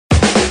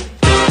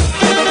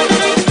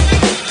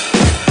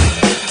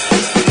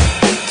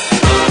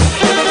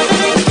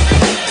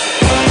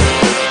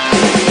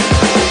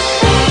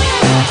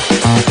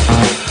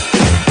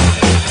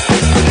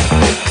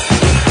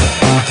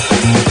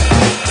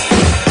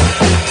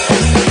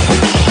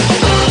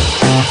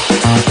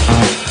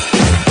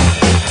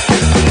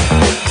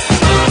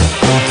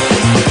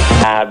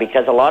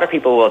because a lot of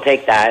people will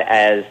take that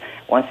as,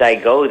 once I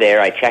go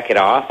there, I check it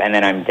off, and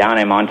then I'm done,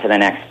 I'm on to the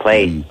next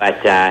place.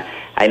 But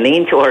I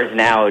lean towards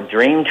now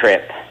dream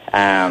trip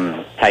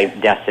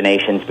type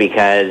destinations,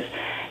 because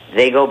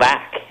they go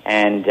back.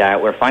 And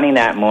we're finding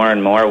that more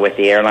and more with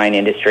the airline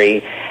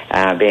industry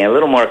being a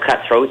little more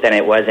cutthroat than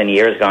it was in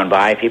years gone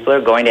by. People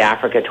are going to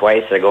Africa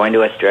twice. They're going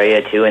to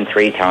Australia 2 and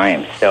 3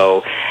 times.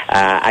 So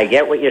I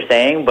get what you're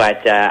saying,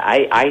 but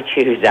I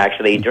choose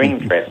actually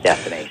dream trip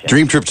destinations.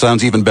 Dream trip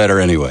sounds even better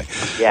anyway.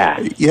 Yeah.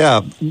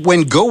 Yeah.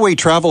 When GoAway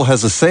Travel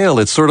has a sale,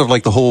 it's sort of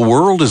like the whole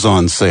world is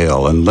on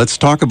sale. And let's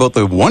talk about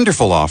the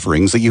wonderful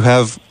offerings that you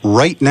have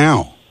right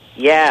now.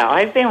 Yeah,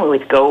 I've been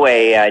with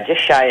GoAway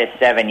just shy of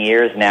 7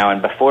 years now,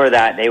 and before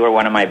that, they were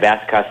one of my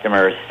best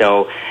customers.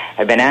 So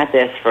I've been at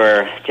this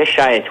for just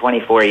shy of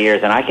 24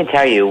 years, and I can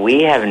tell you,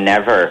 we have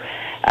never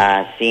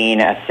seen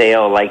a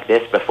sale like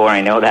this before.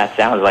 I know that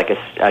sounds like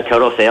a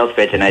total sales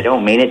pitch, and I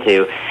don't mean it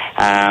to.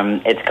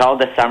 It's called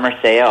the Summer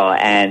Sale,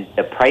 and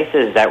the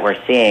prices that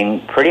we're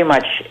seeing, pretty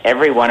much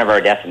every one of our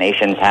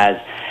destinations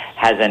has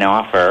an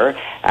offer,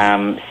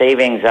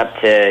 savings up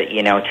to,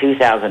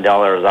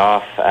 $2,000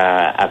 off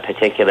a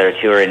particular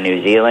tour in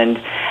New Zealand.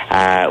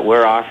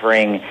 We're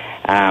offering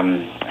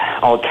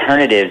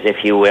alternatives,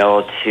 if you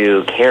will,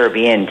 to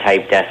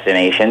Caribbean-type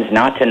destinations.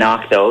 Not to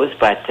knock those,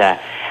 but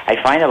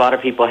I find a lot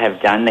of people have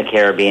done the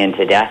Caribbean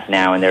to death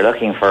now, and they're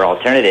looking for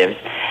alternatives.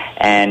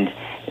 And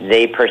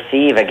they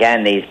perceive,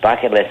 again, these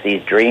bucket lists,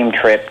 these dream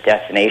trip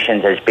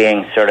destinations as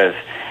being sort of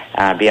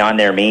beyond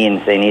their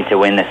means. They need to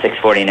win the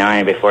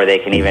 649 before they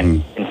can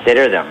even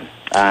consider them.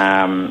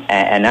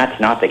 And that's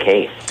not the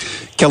case.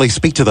 Kelly,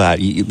 speak to that.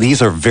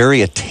 These are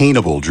very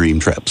attainable dream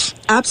trips.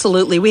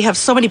 Absolutely. We have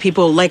so many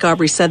people, like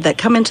Aubrey said, that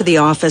come into the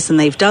office and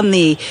they've done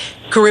the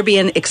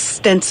Caribbean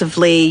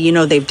extensively.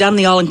 They've done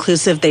the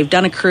all-inclusive, they've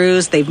done a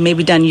cruise, they've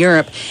maybe done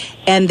Europe,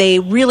 and they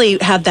really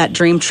have that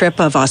dream trip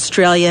of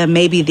Australia,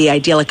 maybe the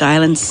idyllic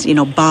islands,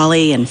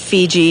 Bali and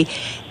Fiji.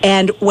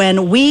 And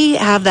when we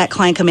have that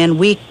client come in,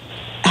 we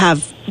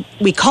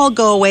call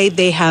GoAway.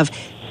 They have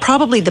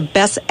probably the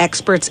best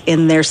experts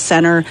in their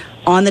center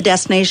on the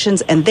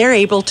destinations, and they're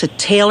able to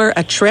tailor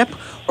a trip,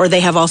 or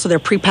they have also their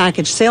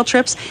prepackaged sail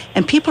trips,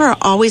 and people are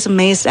always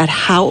amazed at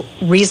how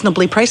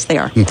reasonably priced they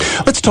are.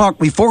 Let's talk,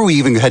 before we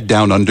even head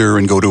down under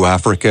and go to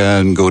Africa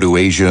and go to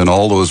Asia and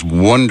all those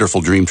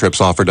wonderful dream trips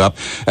offered up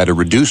at a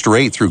reduced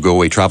rate through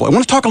GoAway Travel, I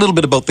want to talk a little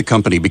bit about the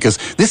company, because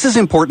this is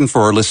important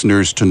for our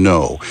listeners to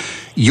know.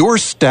 Your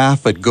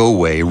staff at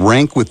GoAway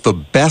rank with the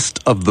best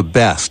of the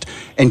best,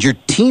 and your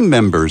team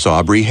members,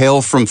 Aubrey,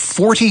 hail from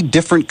 40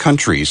 different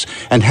countries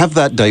and have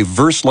that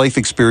diverse life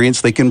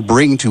experience they can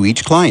bring to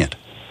each client.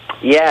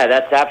 Yeah,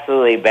 that's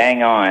absolutely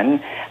bang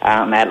on.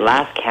 At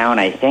last count,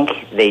 I think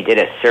they did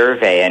a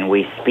survey, and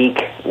we,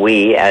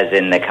 as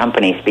in the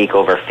company, speak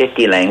over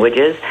 50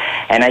 languages.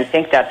 And I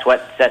think that's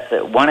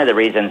one of the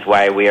reasons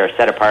why we are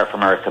set apart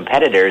from our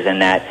competitors, in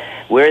that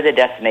we're the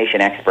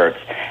destination experts.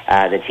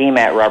 The team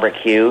at Robert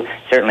Q,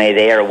 certainly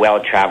they are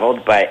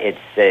well-traveled, but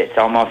it's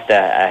almost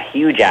a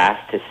huge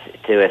ask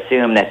to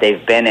assume that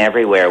they've been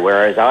everywhere,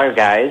 whereas our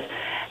guys,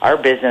 our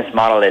business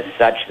model is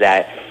such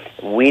that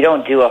we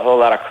don't do a whole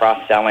lot of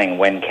cross-selling.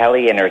 When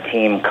Kelly and her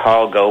team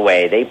call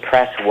GoAway, they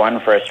press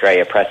 1 for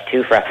Australia, press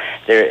 2 for...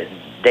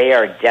 They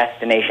are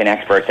destination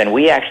experts, and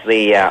we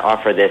actually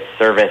offer this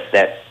service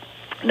that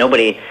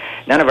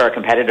none of our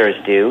competitors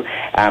do.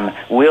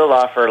 We'll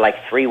offer like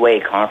 3-way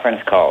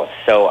conference calls.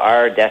 So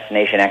our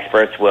destination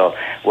experts will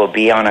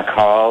be on a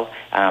call.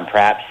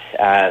 Perhaps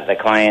the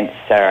clients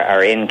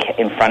are in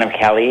front of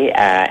Kelly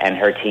and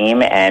her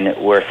team, and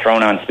we're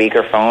thrown on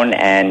speakerphone,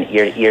 and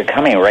you're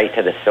coming right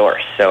to the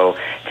source. So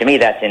to me,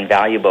 that's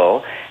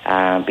invaluable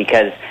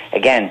because,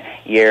 again,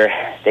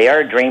 they are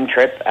a dream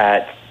trip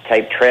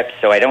type trips,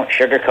 so I don't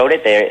sugarcoat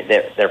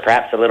it. They're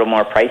perhaps a little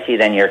more pricey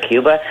than your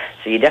Cuba,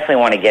 so you definitely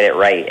want to get it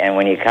right. And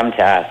when you come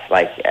to us,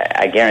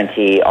 I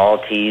guarantee all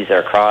T's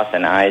are crossed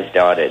and I's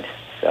dotted.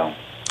 So.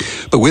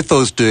 But with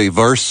those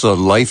diverse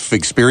life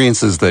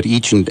experiences that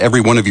each and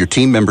every one of your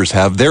team members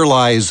have, there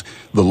lies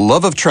the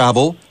love of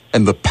travel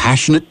and the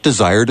passionate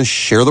desire to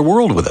share the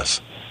world with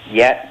us.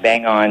 Yeah,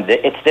 bang on.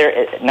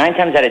 It's 9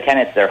 times out of 10,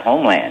 it's their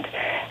homeland.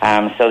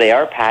 So they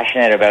are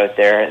passionate about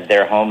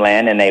their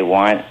homeland, and they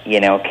want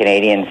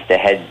Canadians to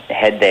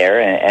head there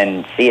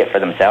and see it for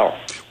themselves.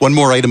 One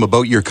more item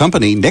about your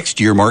company. Next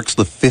year marks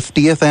the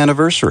 50th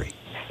anniversary.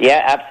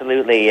 Yeah,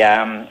 absolutely.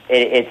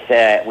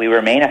 We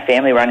remain a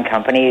family-run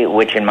company,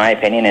 which, in my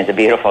opinion, is a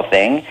beautiful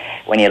thing.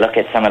 When you look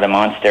at some of the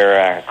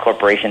monster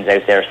corporations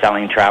out there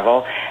selling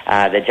travel,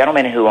 the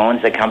gentleman who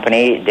owns the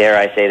company, dare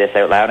I say this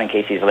out loud in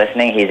case he's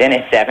listening, he's in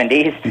his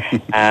 70s.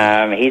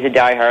 He's a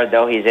diehard,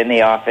 though. He's in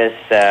the office,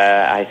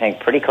 I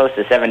think, pretty close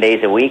to 7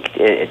 days a week.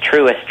 A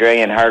true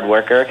Australian hard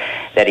worker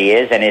that he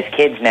is, and his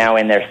kids now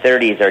in their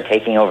 30s are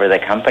taking over the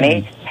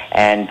company.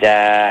 And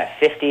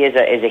 50 is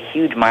a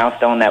huge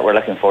milestone that we're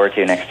looking forward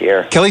to next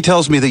year. Kelly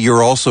tells me that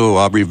you're also,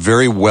 Aubrey,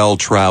 very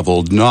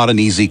well-traveled. Not an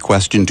easy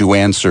question to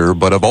answer,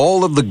 but of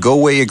all of the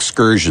GoAway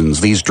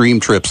excursions, these dream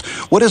trips,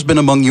 what has been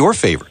among your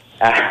favorite?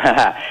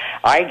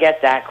 I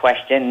get that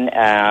question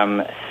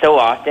so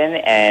often,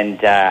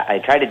 and I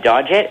try to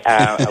dodge it.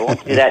 I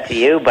won't do that to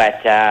you,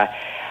 but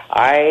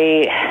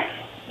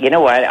you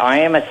know what? I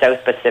am a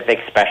South Pacific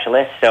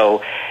specialist,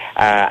 so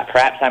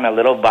perhaps I'm a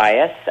little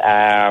biased.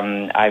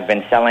 I've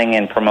been selling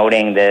and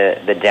promoting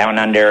the Down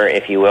Under,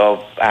 if you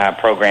will,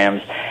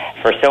 programs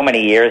for so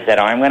many years that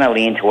I'm going to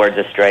lean towards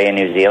Australia and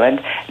New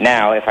Zealand.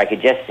 Now, if I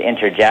could just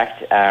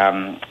interject,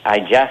 I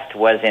just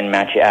was in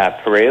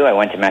Peru. I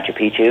went to Machu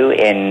Picchu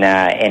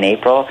in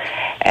April,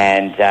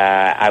 and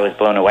I was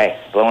blown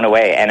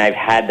away. And I've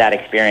had that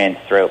experience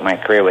throughout my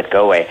career with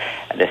GoAway.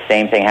 The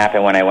same thing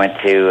happened when I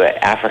went to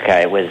Africa.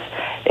 It was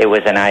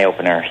an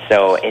eye-opener.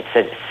 So it's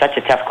such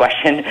a tough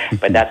question,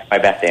 but that's my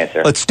best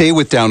answer. Let's stay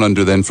with Down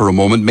Under then for a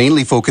moment,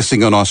 mainly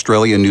focusing on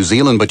Australia and New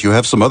Zealand, but you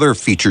have some other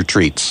feature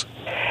treats.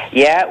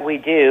 Yeah, we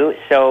do.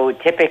 So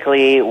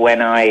typically when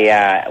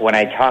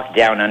I talk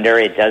Down Under,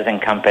 it does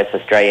encompass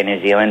Australia and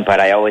New Zealand, but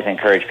I always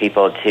encourage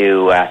people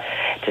to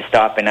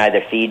stop in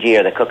either Fiji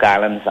or the Cook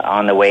Islands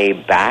on the way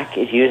back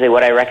is usually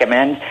what I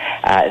recommend.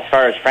 As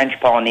far as French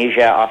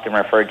Polynesia, often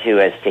referred to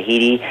as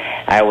Tahiti,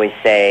 I always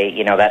say,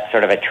 that's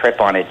sort of a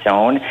trip on its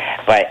own.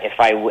 But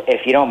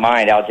if you don't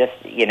mind, I'll just,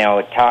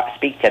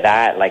 speak to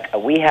that. Like,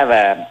 we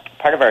have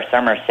part of our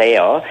summer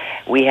sale,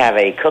 we have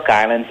a Cook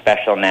Island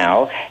special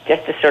now,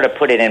 just to sort of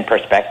put it in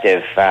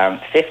perspective,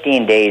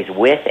 15 days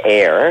with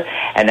air,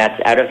 and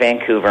that's out of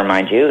Vancouver,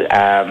 mind you,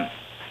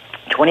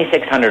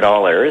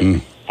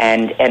 $2,600.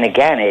 And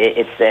again,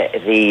 it's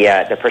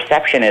the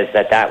perception is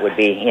that would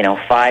be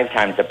 5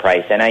 times the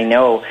price, and I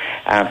know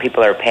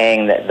people are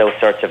paying those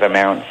sorts of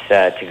amounts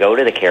to go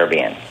to the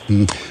Caribbean.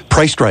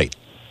 Priced right.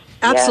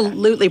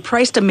 Absolutely,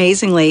 priced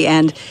amazingly.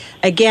 And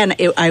again,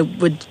 I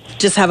would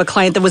just have a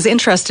client that was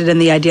interested in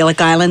the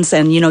idyllic islands,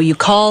 and you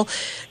call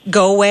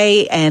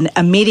GoAway, and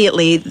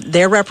immediately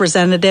their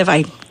representative,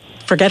 I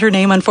forget her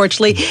name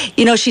unfortunately,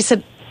 she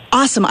said,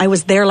 awesome, I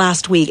was there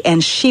last week,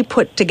 and she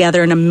put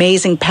together an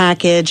amazing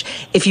package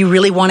if you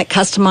really want it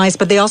customized.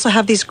 But they also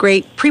have these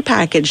great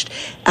prepackaged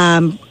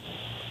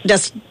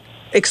just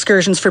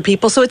excursions for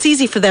people, so it's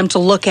easy for them to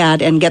look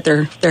at and get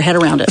their head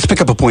around it. Let's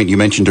pick up a point you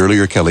mentioned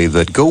earlier, Kelly,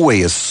 that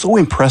GoAway is so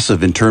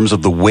impressive in terms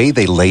of the way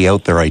they lay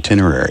out their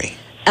itinerary.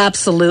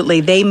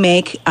 Absolutely. They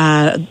make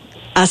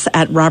us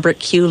at Robert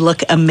Q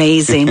look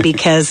amazing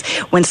because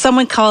when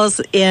someone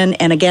calls in,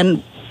 and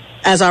again,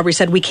 as Aubrey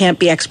said, we can't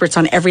be experts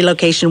on every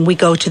location. We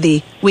go to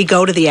the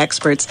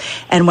experts.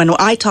 And when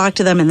I talk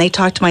to them and they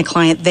talk to my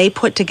client, they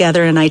put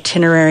together an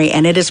itinerary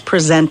and it is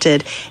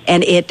presented,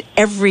 and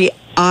every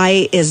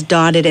I is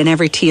dotted and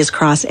every T is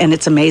crossed, and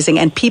it's amazing.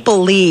 And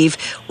people leave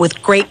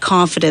with great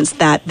confidence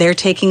that they're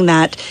taking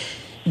that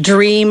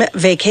dream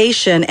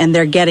vacation and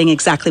they're getting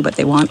exactly what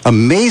they want.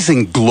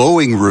 Amazing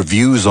glowing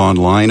reviews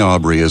online,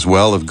 Aubrey, as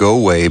well, of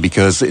GoAway,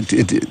 because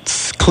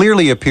it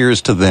clearly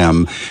appears to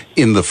them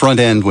in the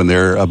front end when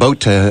they're about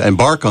to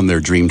embark on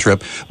their dream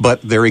trip,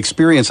 but their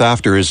experience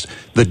after is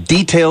the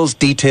details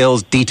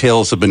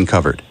have been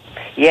covered.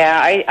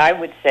 Yeah, I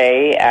would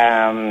say,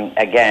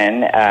 again,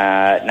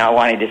 not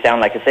wanting to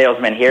sound like a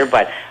salesman here,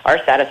 but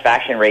our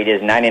satisfaction rate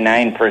is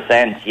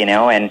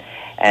 99%,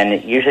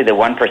 and usually the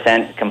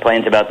 1%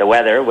 complains about the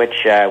weather, which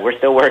we're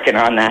still working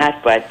on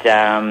that. But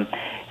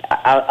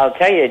I'll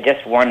tell you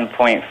just one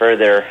point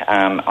further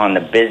on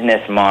the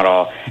business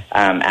model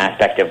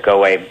aspect of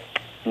GoAway.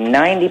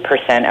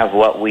 90% of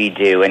what we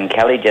do, and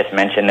Kelly just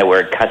mentioned the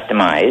word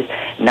customized,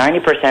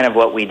 90% of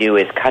what we do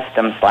is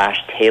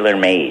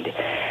custom/tailor-made.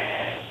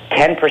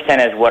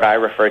 10% is what I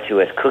refer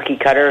to as cookie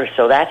cutter,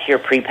 so that's your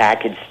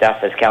prepackaged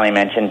stuff, as Kelly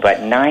mentioned,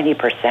 but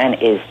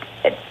 90% is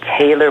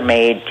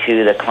tailor-made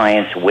to the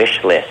client's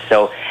wish list.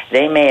 So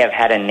they may have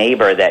had a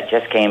neighbor that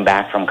just came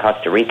back from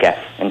Costa Rica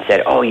and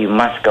said, oh, you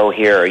must go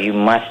here or you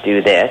must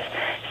do this.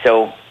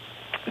 So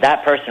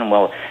that person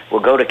will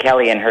go to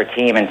Kelly and her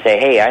team and say,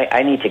 hey,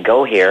 I need to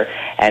go here.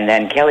 And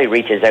then Kelly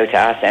reaches out to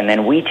us, and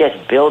then we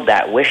just build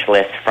that wish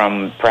list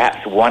from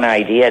perhaps one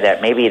idea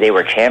that maybe they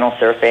were channel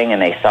surfing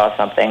and they saw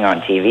something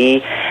on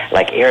TV,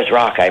 like Ayers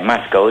Rock, I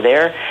must go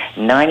there.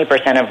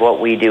 90% of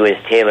what we do is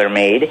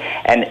tailor-made.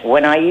 And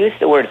when I use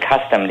the word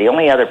custom, the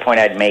only other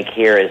point I'd make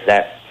here is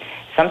that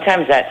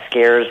sometimes that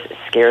scares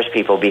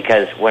people,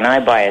 because when I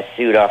buy a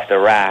suit off the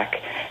rack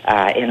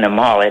in the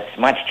mall, it's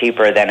much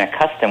cheaper than a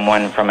custom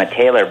one from a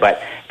tailor.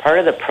 But part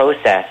of the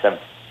process of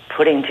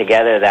putting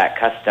together that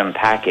custom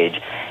package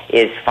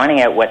is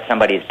finding out what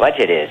somebody's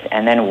budget is,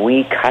 and then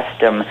we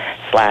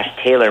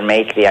custom/tailor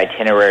make the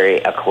itinerary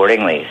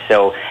accordingly.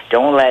 So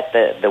don't let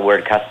the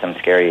word custom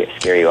scare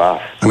you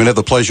off. I'm going to have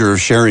the pleasure of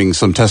sharing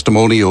some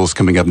testimonials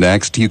coming up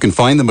next. You can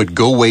find them at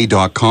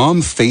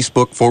GoAway.com,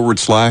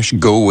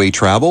 Facebook/GoAway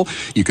Travel.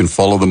 You can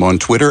follow them on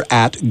Twitter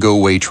at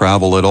GoAway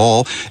Travel at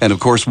all. And of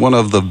course, one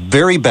of the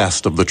very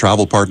best of the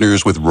travel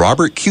partners with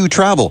Robert Q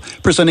Travel,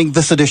 presenting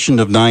this edition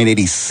of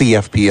 980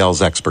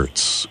 CFPL's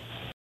Experts.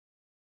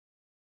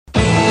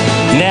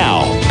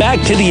 Now, back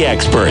to the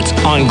experts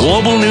on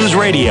Global News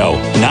Radio,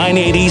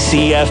 980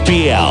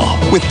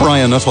 CFPL. With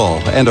Brian Nuttall,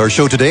 and our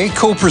show today,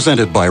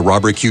 co-presented by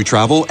Robert Q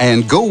Travel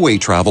and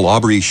GoWay Travel.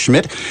 Aubrey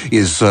Schmidt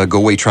is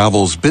GoWay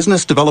Travel's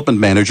Business Development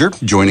Manager,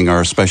 joining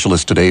our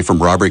specialist today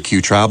from Robert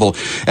Q Travel.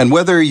 And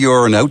whether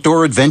you're an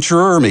outdoor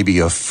adventurer,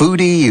 maybe a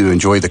foodie, you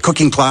enjoy the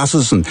cooking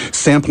classes and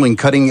sampling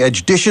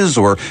cutting-edge dishes,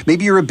 or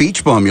maybe you're a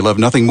beach bum, you love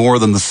nothing more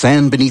than the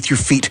sand beneath your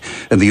feet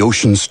and the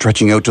ocean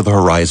stretching out to the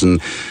horizon,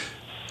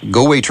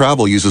 GoWay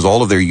Travel uses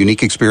all of their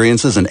unique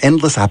experiences and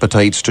endless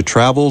appetites to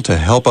travel to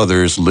help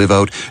others live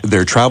out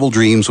their travel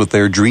dreams with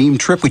their dream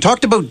trip. We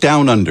talked about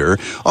Down Under.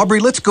 Aubrey,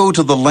 let's go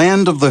to the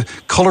land of the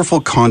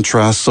colorful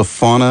contrasts of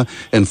fauna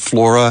and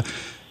flora.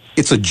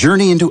 It's a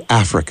journey into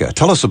Africa.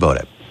 Tell us about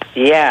it.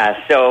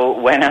 Yeah, so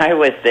when I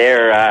was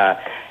there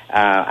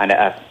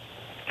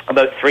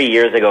about 3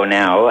 years ago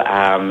now,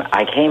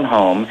 I came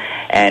home,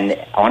 and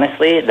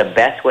honestly, the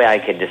best way I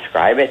could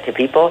describe it to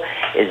people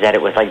is that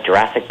it was like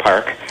Jurassic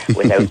Park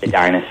without the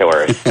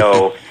dinosaurs.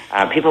 So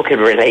people could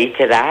relate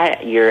to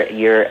that.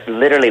 You're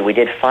literally, we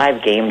did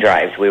 5 game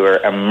drives. We were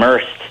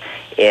immersed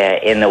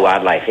in the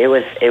wildlife. It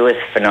was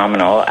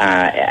phenomenal.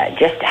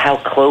 Just how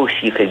close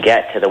you could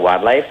get to the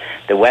wildlife.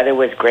 The weather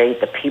was great.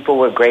 The people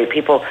were great.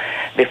 People,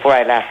 before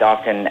I left,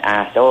 often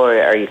asked, "Oh,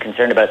 are you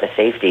concerned about the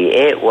safety?"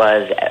 It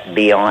was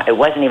beyond. It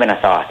wasn't even a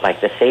thought.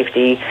 Like the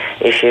safety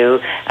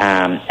issue,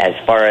 as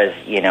far as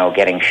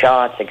getting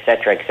shots,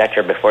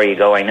 etc. Before you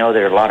go, I know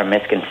there are a lot of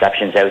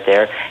misconceptions out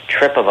there.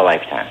 Trip of a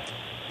lifetime.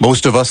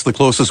 Most of us, the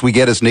closest we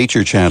get is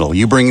Nature Channel.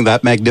 You bring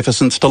that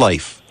magnificence to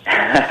life.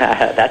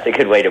 That's a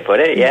good way to put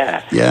it,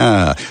 yeah.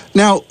 Yeah.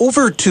 Now,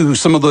 over to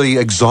some of the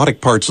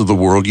exotic parts of the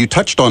world. You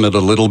touched on it a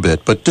little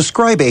bit, but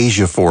describe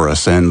Asia for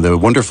us and the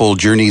wonderful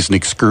journeys and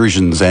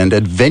excursions and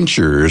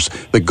adventures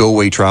that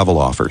GoWay Travel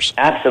offers.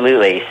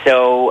 Absolutely.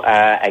 So,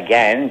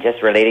 again,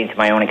 just relating to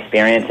my own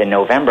experience, in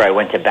November, I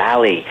went to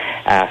Bali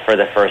for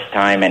the first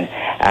time,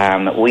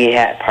 and we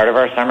had part of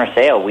our summer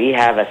sale. We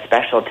have a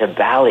special to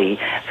Bali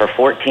for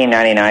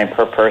 $14.99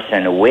 per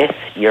person with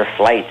your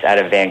flights out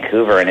of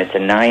Vancouver, and it's a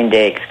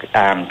 9-day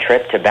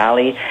trip to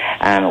Bali.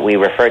 We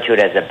refer to it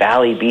as a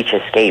Bali Beach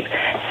Escape.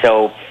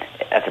 So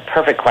that's a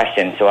perfect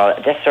question. So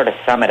I'll just sort of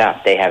sum it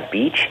up. They have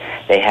beach,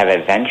 they have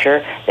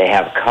adventure, they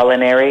have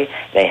culinary,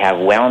 they have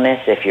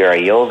wellness if you're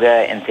a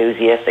yoga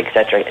enthusiast,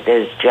 etc.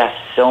 There's just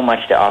so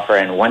much to offer,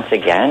 and once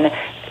again,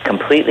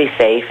 completely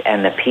safe,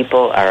 and the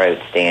people are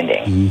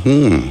outstanding.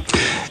 Mm-hmm.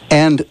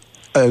 And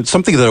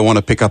something that I want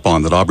to pick up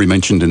on that Aubrey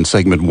mentioned in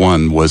segment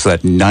 1 was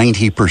that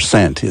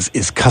 90% is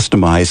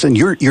customized, and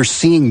you're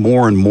seeing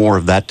more and more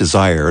of that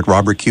desire at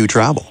Robert Q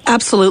Travel.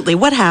 Absolutely.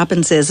 What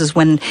happens is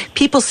when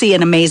people see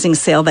an amazing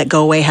sale that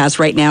GoWay has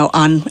right now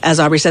on, as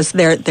Aubrey says,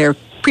 their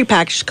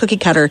prepackaged cookie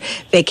cutter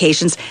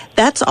vacations,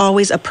 that's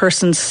always a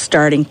person's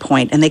starting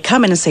point. And they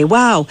come in and say,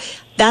 wow,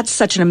 that's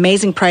such an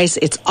amazing price.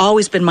 It's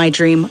always been my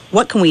dream.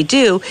 What can we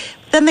do?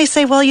 Then they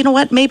say, well, you know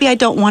what? Maybe I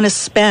don't want to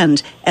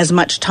spend as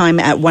much time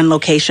at one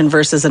location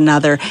versus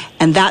another.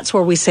 And that's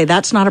where we say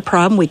that's not a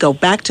problem. We go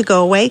back to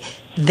GoWay.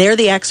 They're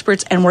the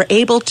experts, and we're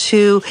able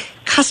to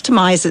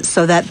customize it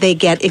so that they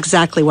get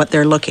exactly what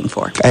they're looking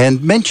for.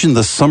 And mention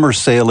the summer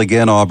sale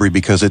again, Aubrey,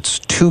 because it's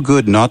too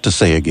good not to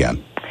say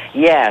again.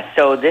 Yeah,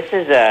 so this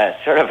is a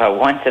sort of a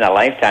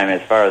once-in-a-lifetime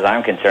as far as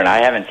I'm concerned.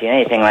 I haven't seen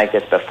anything like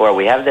this before.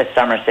 We have this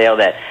summer sale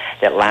that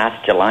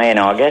lasts July and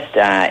August.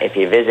 If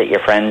you visit your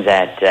friends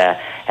at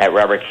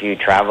Robert Q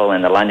Travel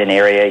in the London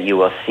area, you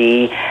will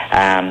see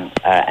an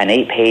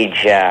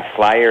 8-page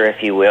flyer,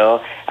 if you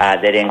will,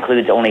 that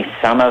includes only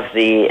some of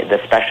the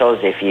specials.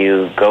 If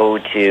you go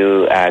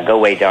to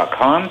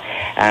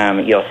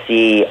GoWay.com, you'll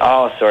see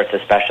all sorts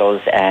of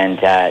specials, and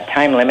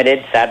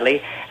time-limited,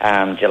 sadly.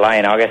 July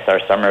and August, our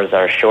summers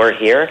are short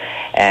here,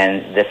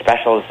 and the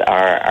specials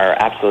are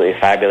absolutely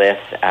fabulous.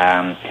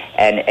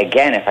 And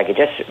again, if I could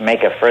just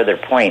make a further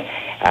point,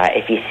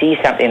 if you see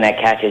something that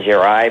catches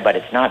your eye, but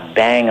it's not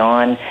bang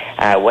on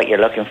what you're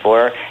looking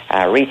for,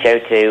 reach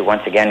out to,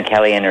 once again,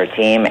 Kelly and her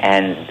team,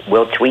 and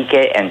we'll tweak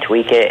it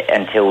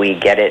until we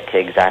get it to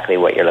exactly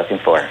what you're looking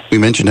for. We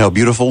mentioned how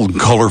beautiful and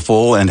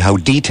colorful and how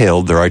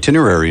detailed their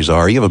itineraries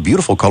are. You have a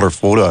beautiful color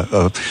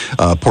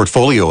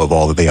portfolio of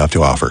all that they have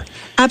to offer.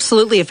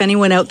 Absolutely. If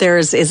anyone out there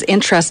is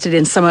interested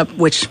in some of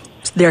which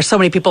there are so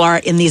many people are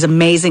in these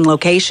amazing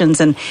locations,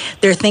 and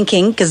they're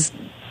thinking, because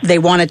they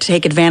want to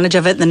take advantage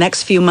of it in the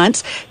next few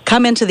months,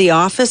 come into the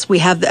office. We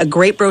have a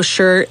great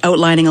brochure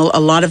outlining a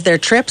lot of their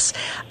trips,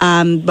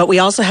 but we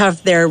also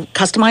have their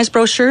customized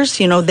brochures.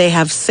 They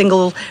have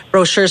single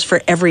brochures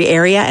for every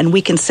area, and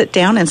we can sit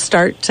down and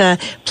start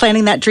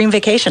planning that dream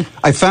vacation.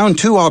 I found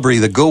too, Aubrey,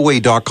 that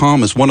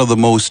GoWay.com is one of the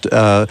most,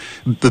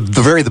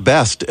 the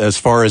best as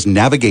far as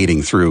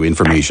navigating through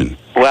information.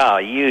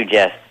 Well, you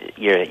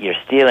you're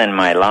stealing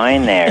my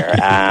line there.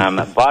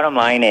 Bottom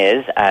line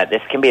is,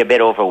 this can be a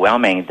bit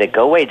overwhelming. The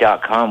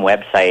GoAway.com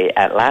website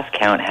at last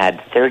count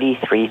had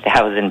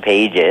 33,000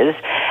 pages,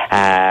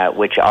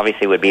 which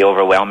obviously would be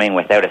overwhelming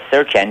without a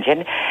search engine.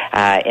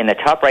 In the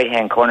top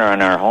right-hand corner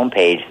on our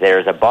homepage,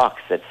 there's a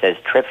box that says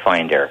Trip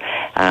Finder.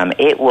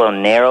 It will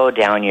narrow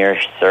down your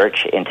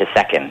search into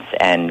seconds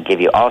and give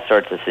you all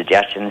sorts of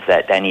suggestions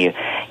that then you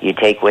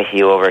take with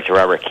you over to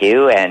Robert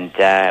Q,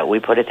 and we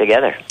put it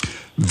together.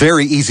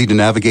 Very easy to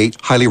navigate.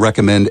 Highly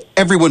recommend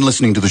everyone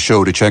listening to the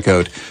show to check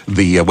out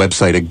the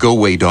website at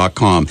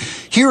GoAway.com.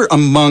 Here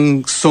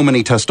among so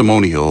many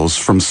testimonials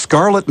from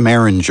Scarlett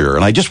Maringer,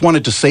 and I just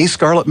wanted to say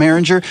Scarlett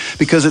Maringer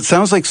because it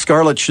sounds like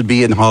Scarlett should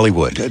be in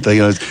Hollywood.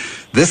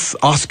 This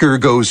Oscar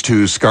goes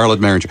to Scarlett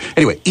Maringer.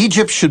 Anyway,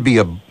 Egypt should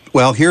be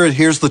well,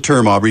 here's the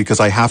term, Aubrey, because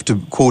I have to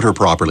quote her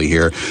properly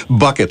here,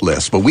 bucket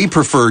list. But we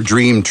prefer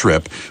Dream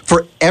Trip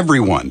for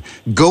everyone.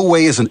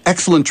 GoAway is an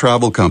excellent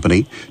travel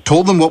company,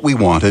 told them what we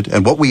wanted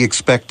and what we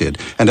expected,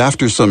 and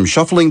after some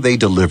shuffling, they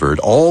delivered.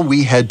 All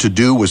we had to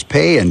do was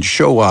pay and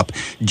show up.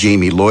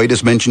 Jamie Lloyd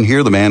is mentioned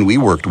here, the man we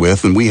worked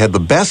with, and we had the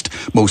best,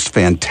 most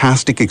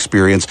fantastic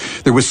experience.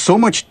 There was so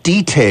much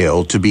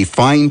detail to be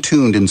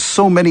fine-tuned in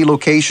so many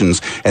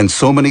locations and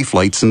so many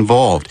flights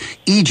involved.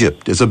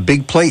 Egypt is a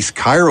big place.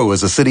 Cairo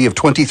is a city of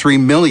 23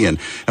 million,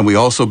 and we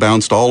also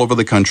bounced all over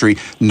the country.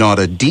 Not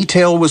a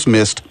detail was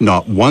missed,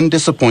 not one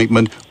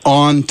disappointment,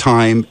 on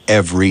time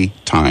every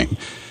time.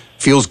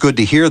 Feels good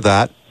to hear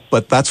that,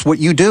 but that's what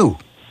you do.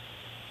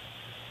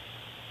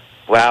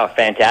 Wow,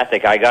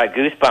 fantastic. I got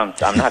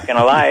goosebumps. I'm not going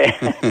to lie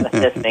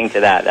listening to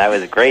that. That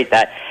was great.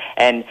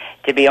 And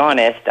to be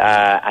honest,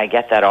 I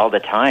get that all the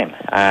time.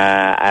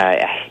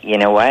 You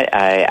know what?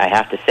 I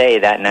have to say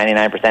that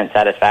 99%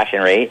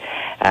 satisfaction rate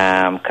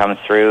comes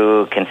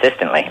through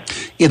consistently.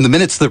 In the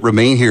minutes that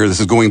remain here, this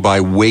is going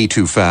by way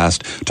too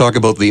fast. Talk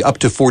about the up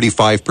to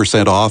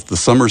 45% off, the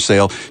summer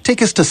sale.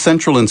 Take us to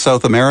Central and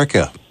South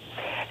America.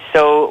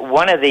 So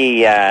one of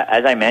the,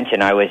 as I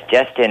mentioned, I was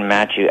just in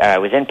I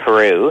was in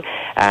Peru,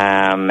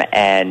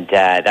 and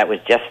that was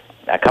just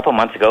a couple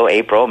months ago,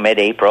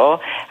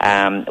 mid-April.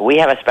 We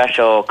have a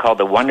special called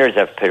The Wonders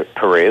of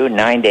Peru,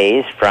 9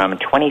 days from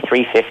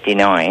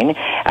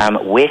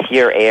 $23.59 with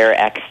your Air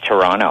X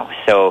Toronto.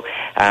 So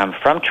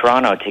from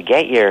Toronto, to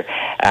get your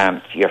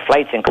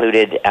flights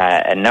included,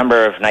 a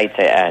number of nights,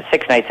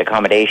 6 nights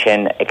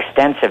accommodation,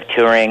 extensive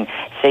touring,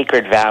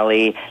 Sacred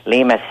Valley,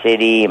 Lima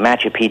City,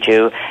 Machu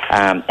Picchu,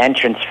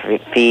 entrance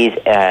fees,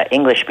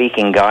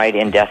 English-speaking guide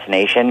in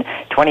destination,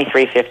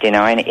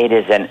 $23.59. It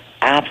is an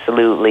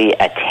absolutely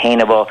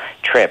attainable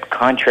trip,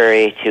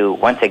 contrary to,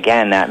 once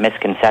again, that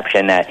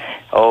misconception that,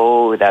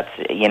 that's,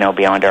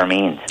 beyond our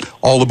means.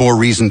 All the more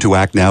reason to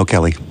act now,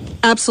 Kelly.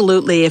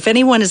 Absolutely. If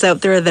anyone is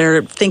out there that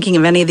are thinking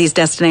of any of these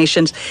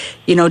destinations,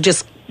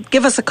 just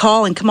give us a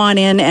call and come on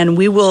in, and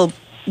we will,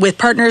 with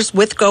partners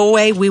with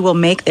GoAway, we will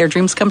make their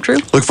dreams come true.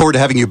 Look forward to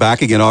having you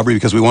back again, Aubrey,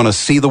 because we want to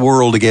see the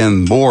world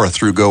again more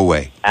through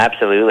GoAway.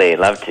 Absolutely.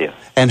 Love to.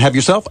 And have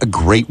yourself a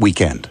great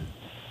weekend.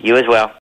 You as well.